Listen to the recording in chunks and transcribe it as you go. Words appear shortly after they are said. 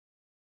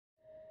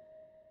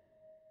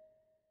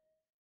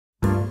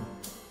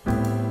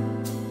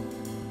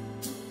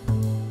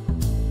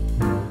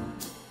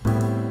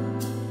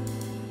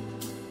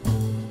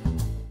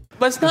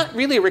But it's not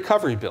really a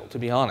recovery bill, to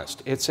be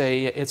honest. It's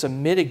a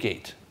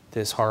mitigate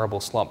this horrible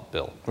slump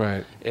bill.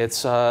 Right.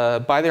 It's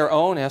by their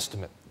own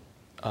estimate,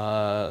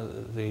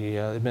 the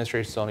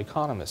administration's own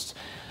economists.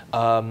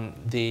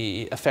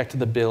 The effect of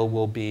the bill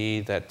will be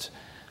that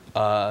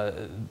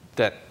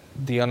that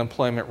the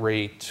unemployment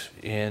rate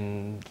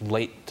in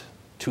late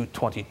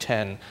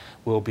 2010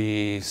 will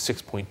be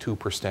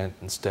 6.2%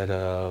 instead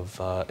of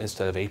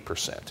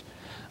 8%.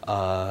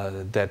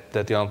 That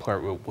the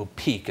unemployment will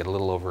peak at a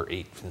little over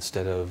 8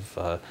 instead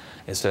of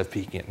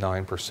peaking at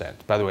 9%.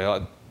 By the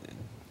way,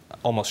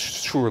 almost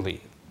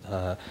surely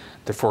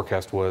the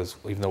forecast was,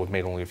 even though it was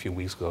made only a few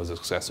weeks ago, was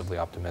excessively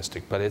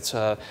optimistic. But it's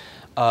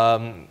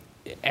and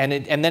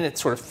then it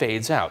sort of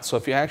fades out. So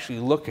if you actually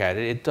look at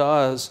it,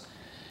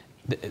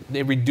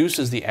 it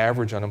reduces the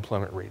average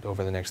unemployment rate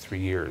over the next 3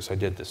 years. I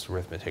did this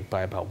arithmetic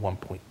by about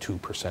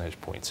 1.2 percentage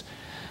points,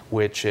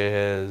 which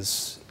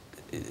is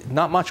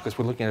not much because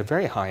we're looking at a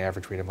very high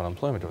average rate of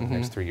unemployment over the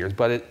next 3 years.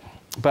 But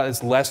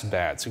it's less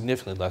bad,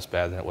 significantly less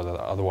bad than it would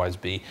otherwise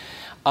be.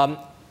 And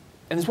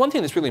there's one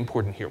thing that's really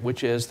important here,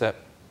 which is that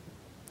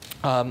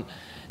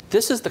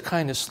this is the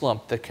kind of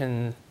slump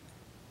that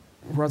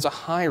runs a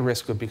high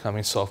risk of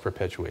becoming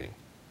self-perpetuating,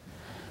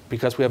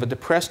 because we have a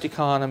depressed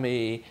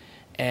economy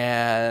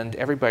and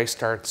everybody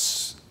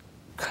starts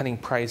cutting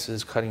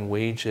prices, cutting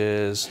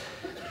wages,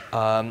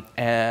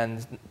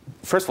 and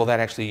first of all, that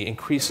actually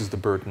increases the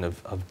burden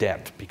of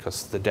debt,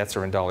 because the debts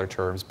are in dollar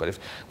terms, but if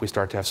we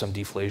start to have some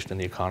deflation in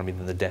the economy,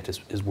 then the debt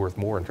is worth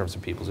more in terms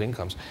of people's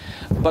incomes.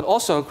 But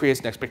also it creates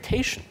an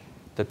expectation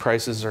that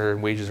prices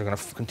and wages are going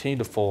to continue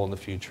to fall in the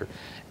future.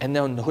 And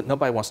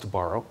nobody wants to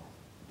borrow.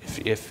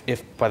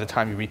 If by the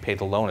time you repay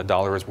the loan,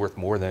 $1 is worth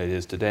more than it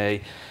is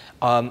today.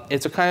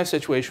 It's a kind of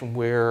situation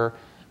where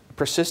a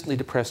persistently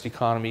depressed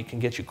economy can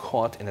get you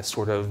caught in a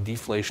sort of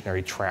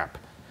deflationary trap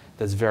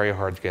that's very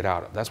hard to get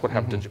out of. That's what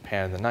happened to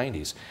Japan in the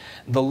 90s.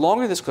 The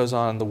longer this goes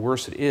on, the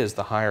worse it is,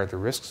 the higher the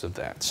risks of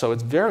that. So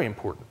it's very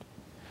important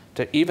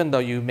to, even though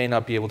you may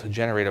not be able to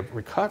generate a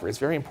recovery, it's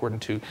very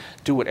important to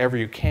do whatever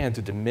you can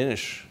to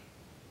diminish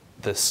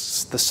the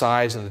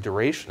size and the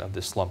duration of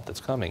this slump that's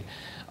coming.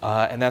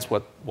 And that's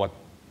what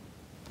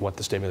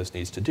the stimulus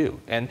needs to do.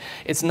 And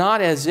it's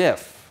not as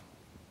if,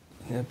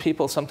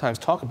 people sometimes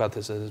talk about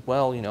this as,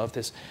 well,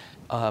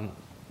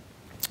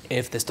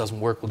 if this doesn't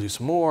work, we'll do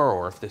some more,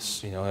 or if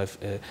this,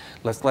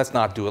 let's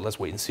not do it, let's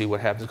wait and see what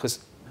happens, because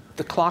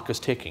the clock is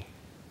ticking.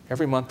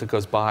 Every month that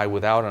goes by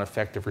without an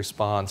effective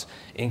response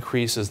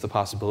increases the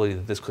possibility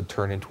that this could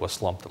turn into a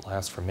slump that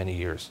lasts for many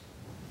years.